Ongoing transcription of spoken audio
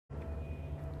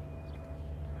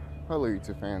Hello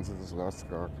YouTube fans, this is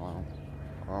TheSkullKlown.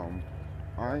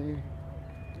 I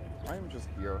am just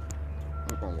here.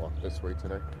 I'm gonna walk this way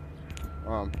today.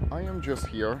 I am just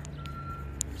here.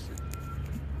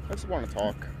 I just want to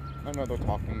talk. Another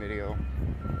talking video.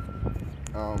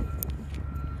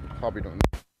 Probably doing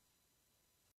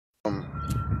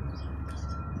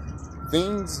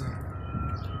things,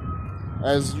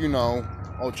 as you know,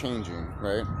 are changing,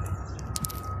 right?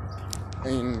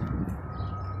 And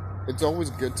it's always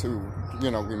good to,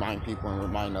 remind people and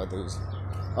remind others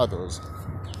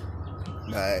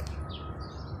that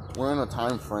we're in a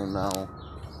time frame now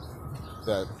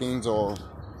that things are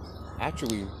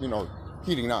actually,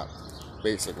 heating up,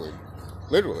 basically.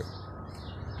 Literally.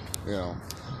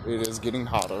 It is getting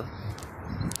hotter,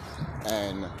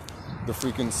 and the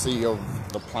frequency of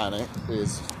the planet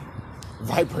is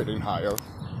vibrating higher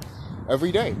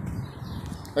every day,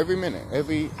 every minute,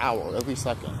 every hour, every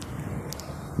second.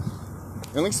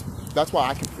 At least that's what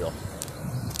I can feel.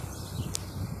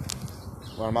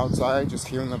 When I'm outside, just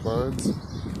hearing the birds,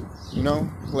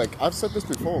 like I've said this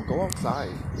before, go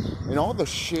outside. And all the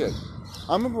shit.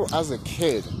 I remember as a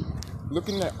kid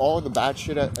looking at all the bad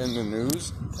shit in the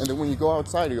news, and then when you go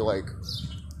outside, you're like,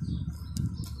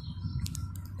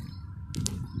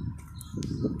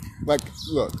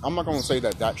 look, I'm not gonna say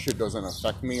that shit doesn't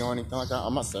affect me or anything like that.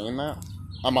 I'm not saying that.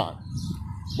 I'm not.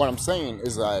 What I'm saying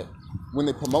is that when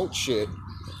they promote shit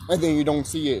and then you don't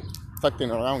see it affecting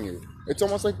around you, it's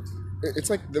almost like it's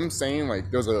like them saying like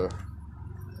there's a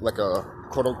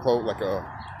quote unquote like a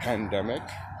pandemic,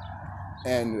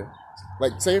 and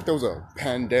like say if there was a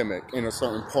pandemic in a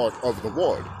certain part of the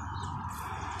world,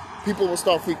 people will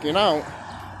start freaking out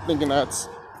thinking that's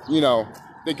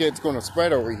think it's gonna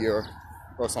spread over here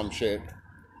or some shit,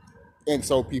 and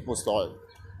so people start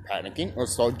panicking or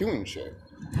start doing shit.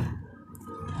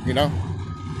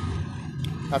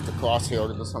 Have to cross here.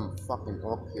 There's some fucking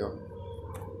brook here.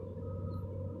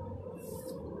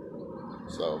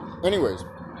 So, anyways,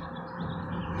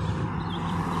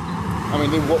 I mean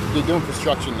they're doing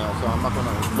construction now, so I'm not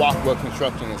gonna walk where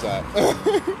construction is at.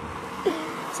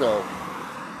 So,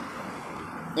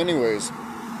 anyways,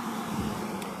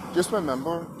 just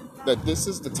remember that this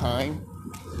is the time.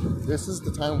 This is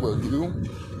the time where you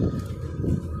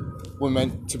were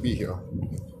meant to be here.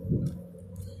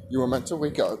 You were meant to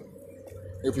wake up.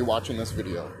 If you're watching this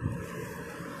video,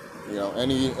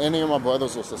 any of my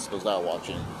brothers or sisters that are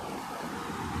watching,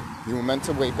 you were meant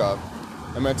to wake up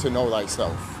and meant to know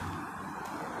thyself.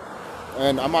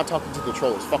 And I'm not talking to the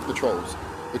trolls. Fuck the trolls.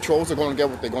 The trolls are going to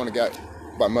get what they're going to get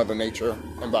by Mother Nature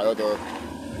and by other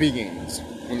beings.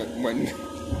 Alright?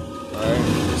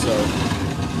 So,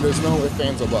 there's no ifs,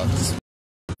 ands, or buts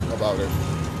about it.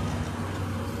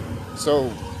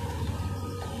 So,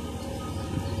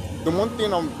 the one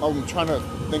thing I'm trying to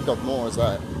think of more is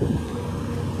that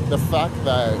the fact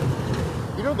that,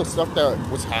 the stuff that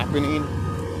was happening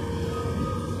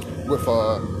with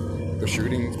the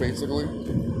shootings, basically.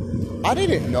 I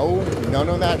didn't know none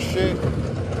of that shit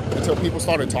until people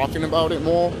started talking about it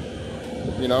more,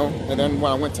 And then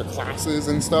when I went to classes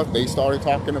and stuff, they started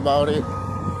talking about it.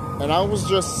 And I was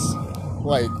just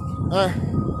like,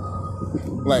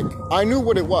 Like, I knew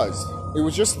what it was. It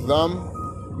was just them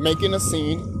making a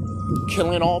scene,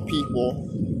 killing all people.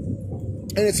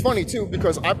 And it's funny too,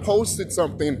 because I posted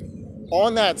something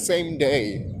on that same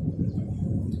day.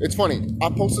 It's funny, I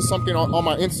posted something on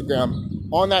my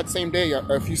Instagram on that same day.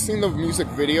 If you've seen the music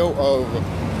video of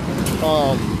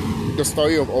The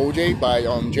Story of OJ by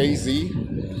Jay-Z,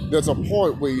 there's a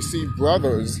part where you see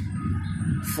brothers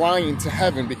flying to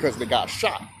heaven because they got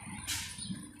shot.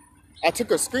 I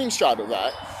took a screenshot of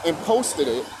that and posted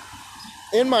it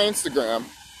in my Instagram,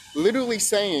 literally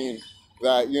saying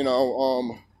that,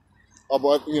 our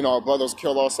brothers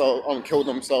kill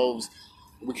themselves,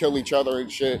 we kill each other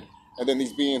and shit, and then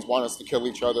these beings want us to kill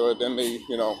each other, and then they,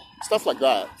 stuff like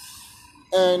that.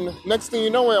 And next thing you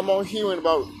know, I'm all hearing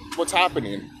about what's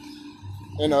happening,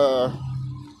 and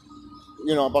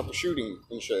about the shooting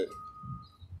and shit.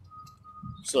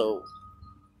 So,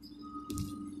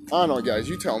 I don't know, guys,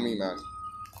 you tell me, man.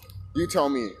 You tell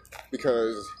me,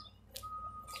 because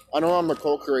I know I'm the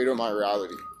co-creator of my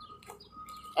reality.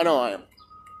 I know I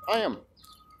am.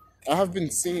 I have been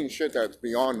seeing shit that's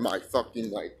beyond my fucking,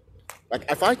 like,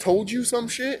 if I told you some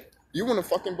shit, you wouldn't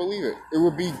fucking believe it. It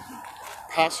would be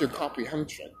past your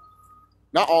comprehension.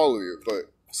 Not all of you,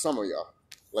 but some of y'all.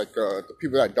 Like, the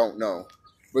people that don't know.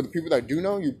 But the people that do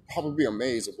know, you'd probably be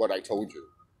amazed at what I told you.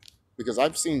 Because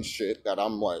I've seen shit that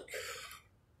I'm like,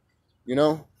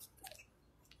 And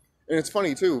it's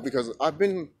funny, too, because I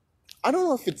don't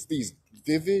know if it's these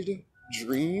vivid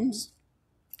dreams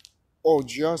or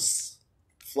just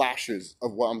flashes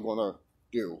of what I'm gonna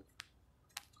do.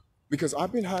 Because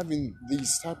I've been having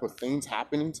these type of things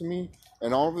happening to me,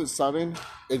 and all of a sudden,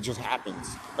 it just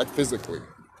happens, like physically.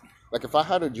 Like if I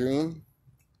had a dream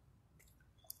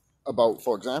about,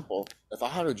 for example, if I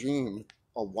had a dream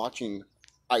of watching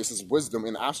Ice's wisdom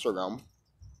in the astral realm,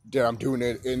 then I'm doing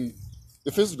it in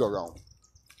the physical realm.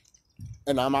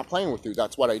 And I'm not playing with you.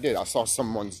 That's what I did. I saw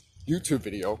someone's YouTube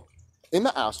video in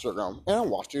the astral realm, and I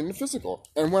watched it in the physical.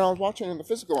 And when I was watching it in the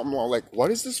physical, I'm all like, what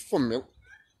is this familiar?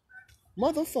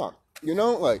 Motherfucker. You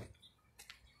know, like,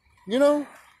 you know?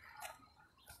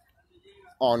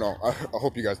 Oh no, I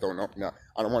hope you guys don't know. No,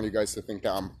 I don't want you guys to think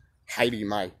that I'm hiding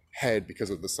my head because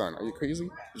of the sun. Are you crazy?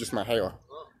 It's just my hair.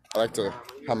 I like to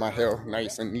have my hair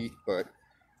nice and neat, but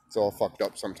it's all fucked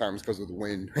up sometimes because of the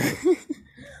wind.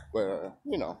 But,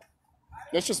 you know,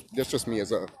 that's just me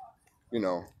as a, you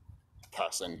know,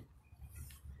 person,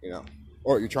 you know.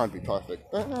 Or you're trying to be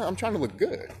perfect. I'm trying to look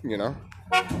good, you know.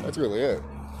 That's really it.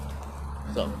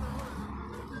 So,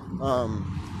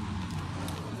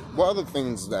 what other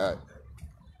things that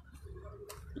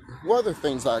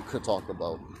I could talk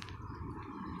about?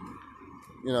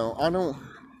 You know, I don't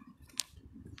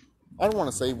want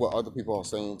to say what other people are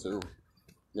saying too,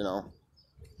 you know.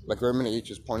 Like Remake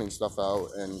is pointing stuff out,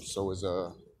 and so is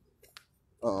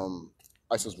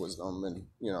Ice's Wisdom, and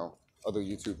you know, other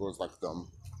YouTubers like them.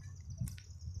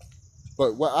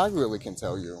 But what I really can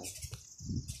tell you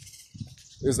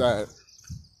is that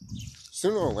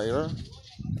sooner or later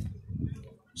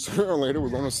we're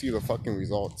going to see the fucking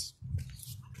results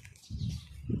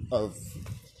of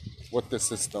what this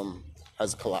system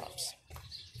has collapsed.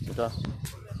 Okay?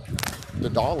 The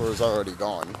dollar is already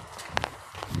gone.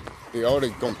 They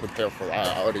already gonna prepare for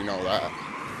that. I already know that.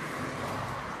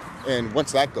 And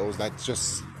once that goes, that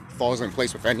just falls in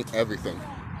place with everything.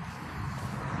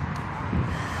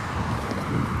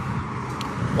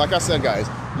 Like I said, guys,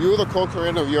 you're the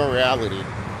co-creator of your reality.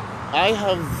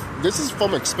 This is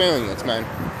from experience, man.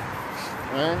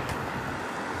 Right?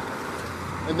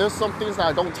 And there's some things that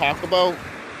I don't talk about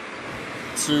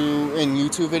in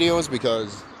YouTube videos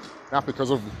not because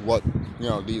of what, you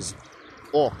know, these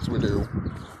orcs would do.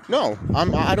 No,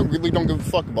 I don't give a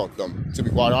fuck about them, to be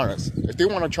quite honest. If they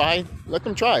want to try, let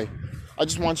them try. I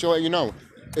just want to let you know,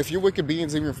 if you wicked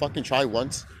beings even fucking try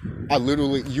once,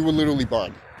 you will literally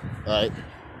burn. Alright?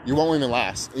 You won't even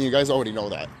last. And you guys already know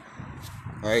that.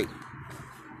 Alright?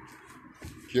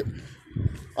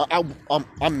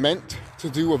 I'm meant to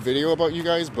do a video about you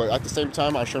guys, but at the same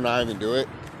time, I should not even do it.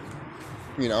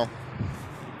 You know?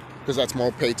 Because that's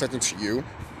more pay attention to you.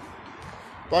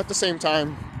 But at the same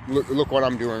time, look what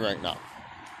I'm doing right now.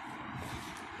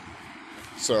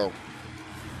 So,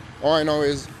 all I know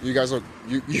is you guys will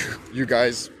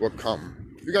come.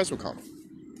 You guys will come.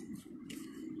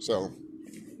 So,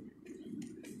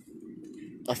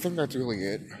 I think that's really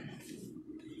it.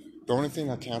 The only thing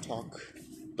I can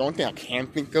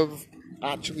think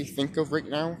of right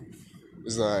now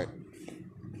is that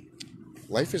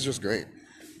life is just great.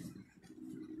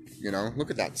 You know, look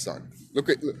at that sun. Look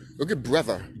at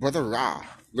brother Ra.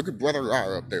 Look at brother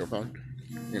Ra up there, man.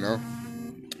 You know,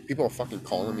 people are fucking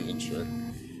calling me and shit.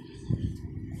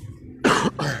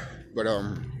 But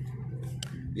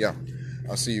yeah,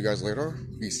 I'll see you guys later.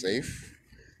 Be safe,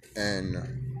 and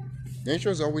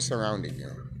nature is always surrounding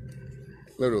you.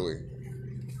 Literally,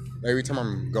 every time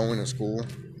I'm going to school,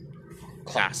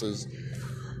 classes,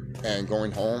 and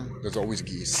going home, there's always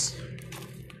geese.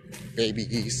 Baby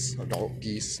geese, adult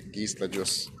geese that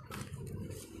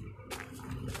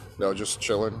they're just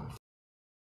chilling.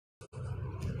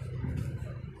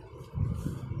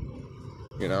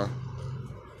 You know?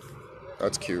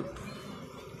 That's cute.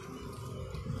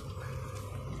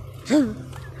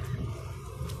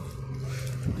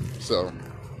 So.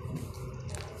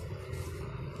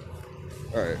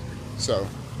 Alright, so.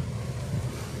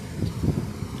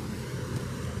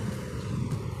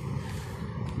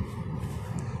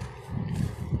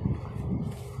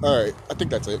 Alright, I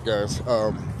think that's it, guys.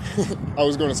 I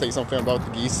was going to say something about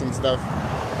the geese and stuff,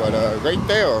 but right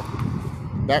there,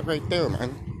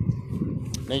 man,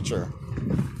 nature.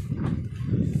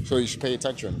 So you should pay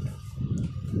attention.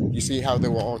 You see how they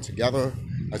were all together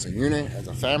as a unit, as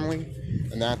a family,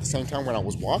 and then at the same time when I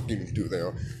was walking through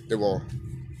there, they were,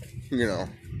 you know,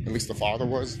 at least the father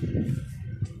was.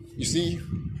 You see,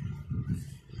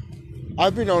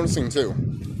 I've been noticing too,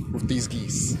 with these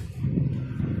geese.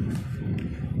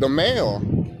 The male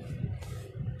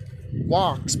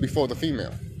walks before the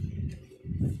female.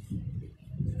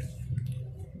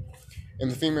 And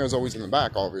the female is always in the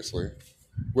back, obviously,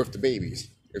 with the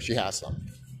babies, if she has some.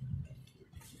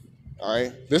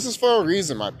 Alright? This is for a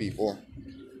reason, my people.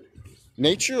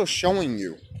 Nature is showing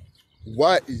you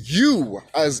what you,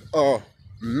 as a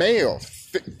male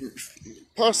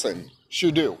person,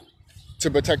 should do to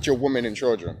protect your women and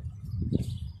children.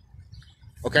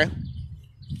 Okay?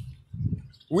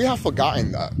 We have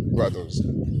forgotten that, brothers.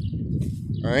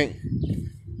 Alright?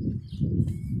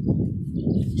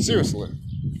 Seriously.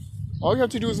 All you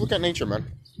have to do is look at nature,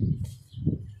 man.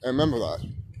 And remember that.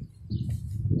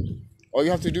 All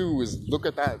you have to do is look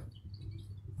at that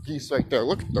geese right there.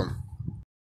 Look at them.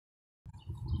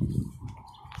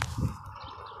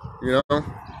 You know?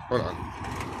 Hold on.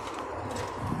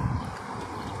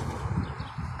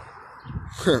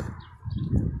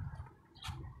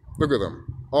 Look at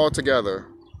them. All together.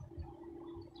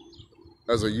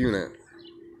 As a unit.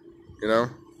 You know?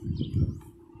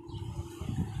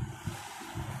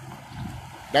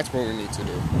 That's what we need to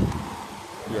do.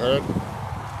 You heard?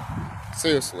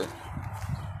 Seriously.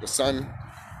 The sun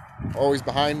always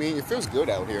behind me. It feels good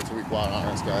out here, to be quite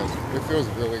honest, guys. It feels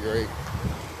really great.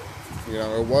 You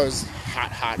know, it was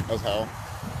hot as hell.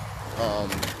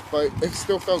 But it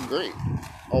still felt great.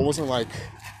 I wasn't like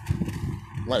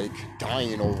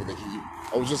dying over the heat.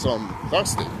 I was just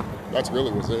thirsty. That's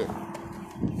really was it.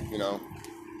 You know?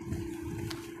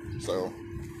 So,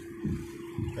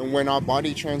 and when our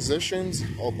body transitions,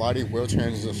 our body will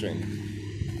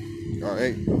transition.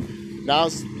 Alright? Now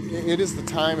it is the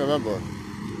time, remember.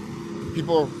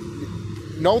 People,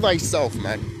 know thyself,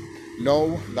 man.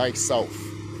 Know thyself.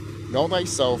 Know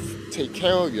thyself. Take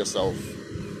care of yourself.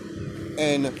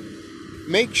 And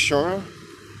make sure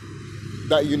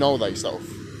that you know thyself.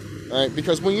 Right?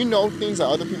 Because when you know things that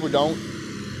other people don't,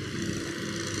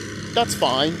 that's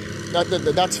fine.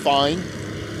 That's fine.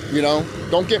 You know?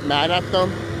 Don't get mad at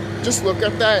them. Just look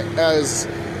at that as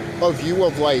a view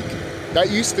of like, that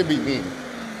used to be me.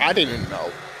 I didn't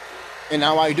know. And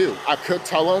now I do. I could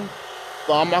tell them,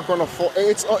 but I'm not going to fall.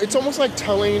 It's almost like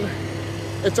telling,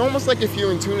 it's almost like if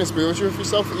you're in tune and spiritual with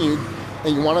yourself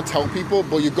and you want to tell people,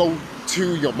 but you go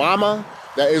to your mama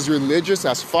that is religious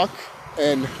as fuck,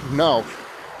 and no,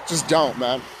 just don't,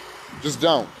 man. Just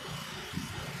don't.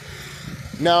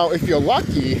 Now, if you're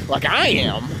lucky, like I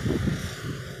am,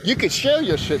 you could share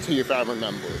your shit to your family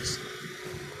members.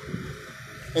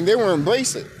 And they will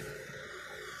embrace it.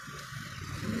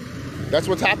 That's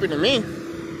what's happened to me.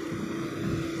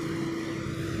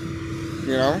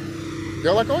 You know?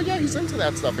 They're like, oh yeah, he's into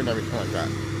that stuff and everything like that.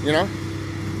 You know?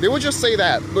 They would just say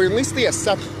that, but at least they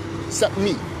accept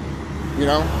me. You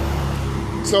know?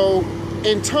 So,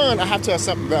 in turn, I have to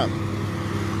accept them.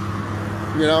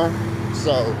 You know?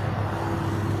 So...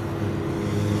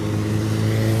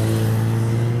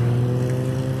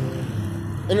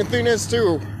 And the thing is,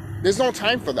 too, there's no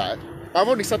time for that. I've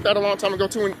already said that a long time ago,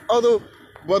 too, and other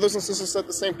brothers and sisters said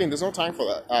the same thing. There's no time for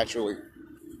that, actually.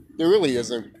 There really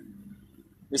isn't.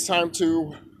 It's time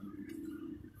to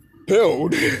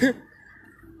build,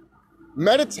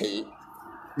 meditate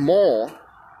more,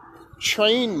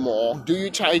 train more, do your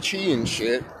Tai Chi and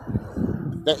shit.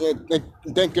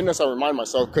 Thank goodness I remind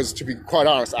myself, because to be quite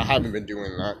honest, I haven't been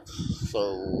doing that.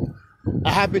 So...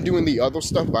 I have been doing the other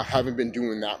stuff, but I haven't been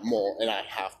doing that more, and I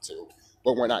have to.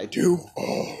 But when I do,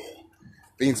 oh,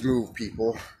 things move,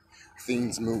 people.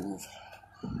 Things move.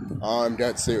 I'm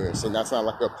dead serious, and that's not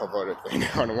like a perverted thing.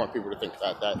 I don't want people to think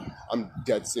that I'm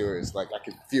dead serious. Like, I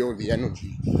can feel the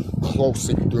energy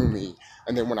pulsing through me,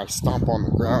 and then when I stomp on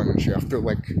the ground and shit, I feel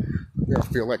like the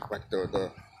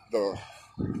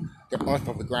earth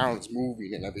of the ground is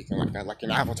moving and everything like that, like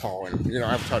an Avatar, and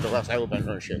Avatar the Last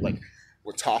Airbender and shit, like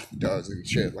what Toph does and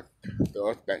shit, like the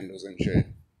earthbenders and shit.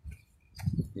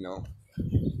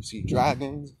 You see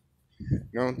dragons.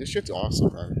 This shit's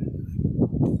awesome,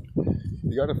 man.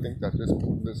 You gotta think that this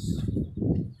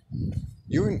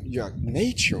you're in your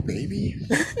nature, baby.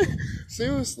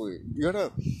 Seriously, you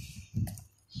gotta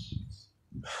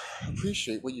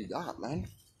appreciate what you got, man.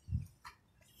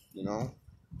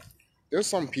 There's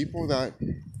some people that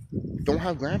don't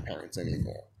have grandparents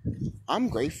anymore. I'm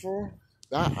grateful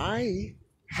that I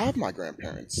have my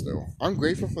grandparents still. I'm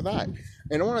grateful for that.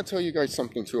 And I want to tell you guys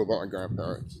something too about my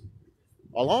grandparents.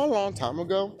 A long time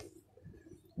ago,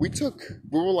 we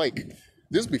were like,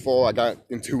 this before I got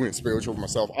into it spiritual with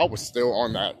myself, I was still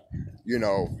on that,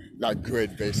 that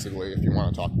grid basically, if you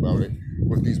want to talk about it,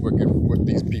 with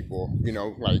these people,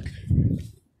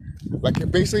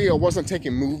 like basically I wasn't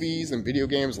taking movies and video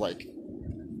games, like,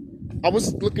 I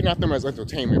was looking at them as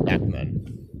entertainment back then.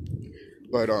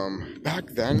 But back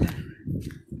then,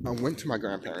 I went to my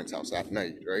grandparents' house at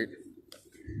night, right?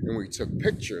 And we took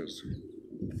pictures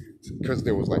because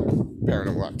there was like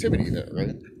paranormal activity there,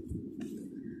 right?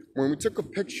 When we took a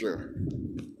picture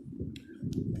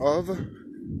of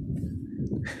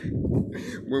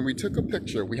when we took a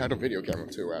picture, we had a video camera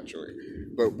too, actually.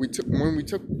 But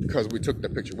because we took the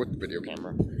picture with the video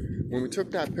camera. When we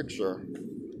took that picture,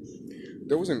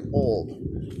 there was an orb,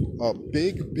 a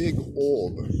big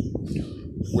orb,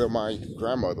 where my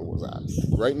grandmother was at,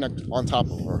 right next on top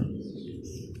of her,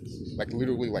 like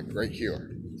literally like right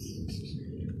here.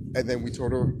 And then we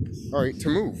told her, all right, to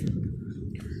move.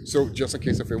 So just in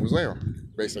case if it was there,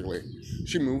 basically.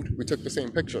 She moved, we took the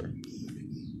same picture.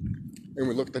 And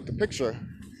we looked at the picture,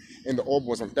 and the orb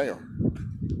wasn't there.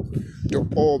 The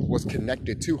orb was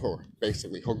connected to her,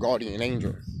 basically, her guardian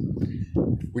angel.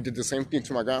 We did the same thing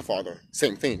to my grandfather.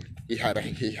 Same thing. He had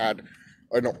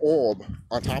an orb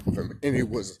on top of him, and it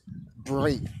was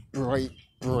bright,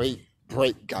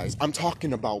 guys. I'm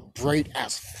talking about bright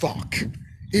as fuck.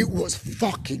 It was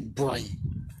fucking bright.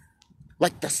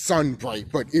 Like the sun bright,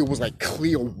 but it was like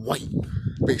clear white,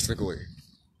 basically.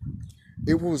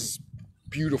 It was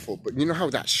beautiful, but you know how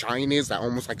that shine is, that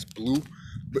almost like blue?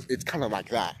 But it's kind of like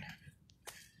that.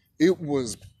 It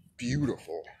was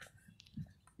beautiful,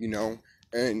 you know?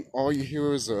 And all you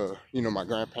hear is, you know, my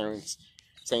grandparents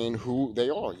saying who they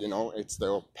are, you know? It's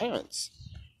their parents.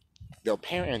 Their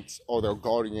parents or their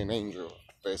guardian angel,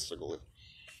 basically.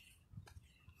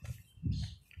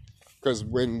 Because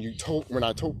when we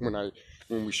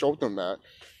showed them that,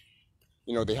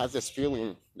 you know, they had this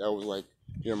feeling that was like,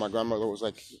 you know, my grandmother was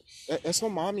like, it's a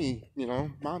mommy, you know,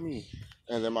 mommy.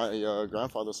 And then my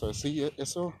grandfather said, see,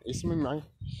 it's me, man,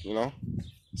 you know?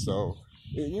 So,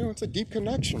 you know, it's a deep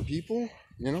connection, people.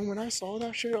 You know, when I saw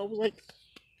that shit, I was like,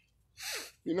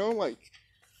 you know, like,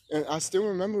 and I still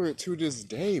remember it to this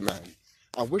day, man.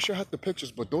 I wish I had the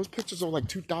pictures, but those pictures are like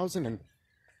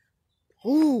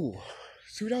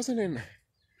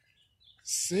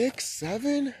 2006,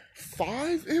 7,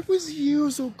 5? It was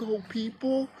years ago,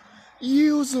 people.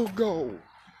 Years ago.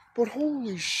 But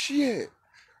holy shit.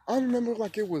 I remember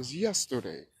like it was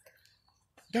yesterday.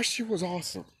 That shit was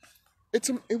awesome.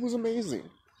 It was amazing.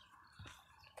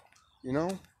 You know?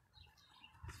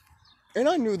 And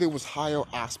I knew there was higher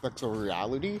aspects of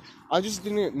reality. I just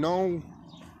didn't know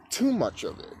too much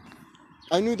of it.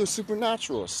 I knew the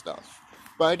supernatural stuff.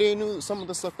 But I didn't know some of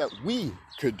the stuff that we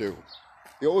could do.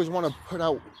 They always want to put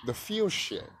out the feel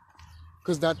shit.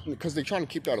 Because they're trying to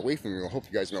keep that away from you. I hope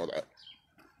you guys know that.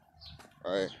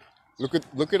 Alright. Look at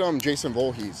Jason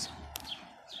Voorhees.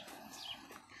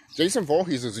 Jason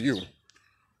Voorhees is you.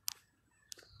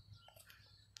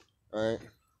 Alright.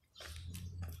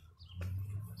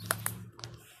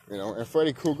 You know, and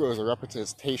Freddy Krueger is a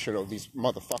representation of these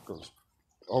motherfuckers.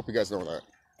 I hope you guys know that.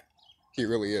 He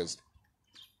really is.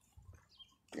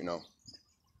 You know.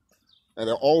 And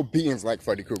they're all beings like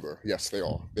Freddy Krueger. Yes, they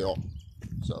are. They are.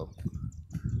 So,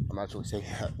 I'm actually saying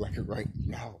that like right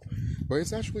now. But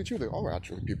it's actually true. There are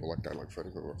actually people like that, like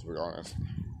Freddy Krueger, to be honest.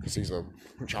 Because he's a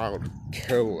child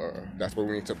killer. That's what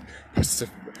we need to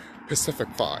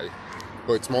pacificify.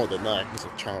 But it's more than that. He's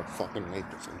a child fucking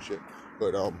rapist and shit.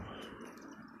 But,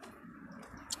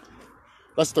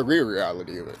 that's the real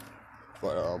reality of it.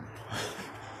 But,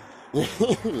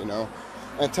 you know.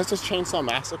 And Texas Chainsaw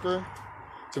Massacre,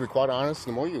 to be quite honest,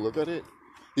 the more you look at it,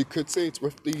 you could say it's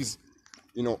with these,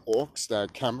 you know, orcs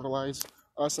that capitalize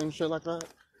us and shit like that.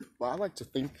 But I like to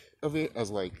think of it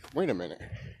as like, wait a minute.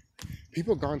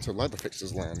 People gone to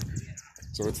Leatherface's land.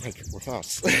 So it's like with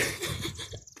us.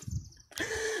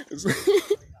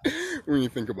 When you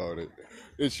think about it.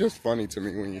 It's just funny to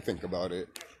me when you think about it.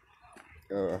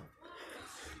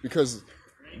 Because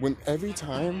every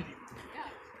time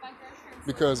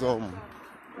they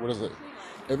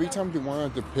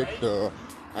want to depict the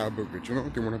Aboriginal,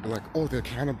 they want to be like, oh, they're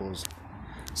cannibals.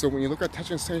 So when you look at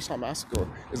Texas Chainsaw Massacre,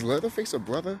 is Leatherface a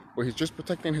brother where he's just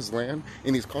protecting his land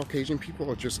and these Caucasian people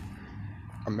are just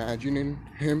imagining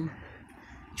him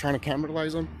trying to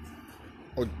cannibalize him?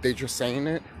 Or they just saying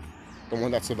it? The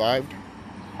one that survived?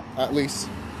 At least.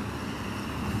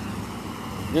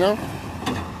 You know?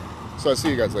 So I'll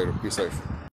see you guys later. Be safe.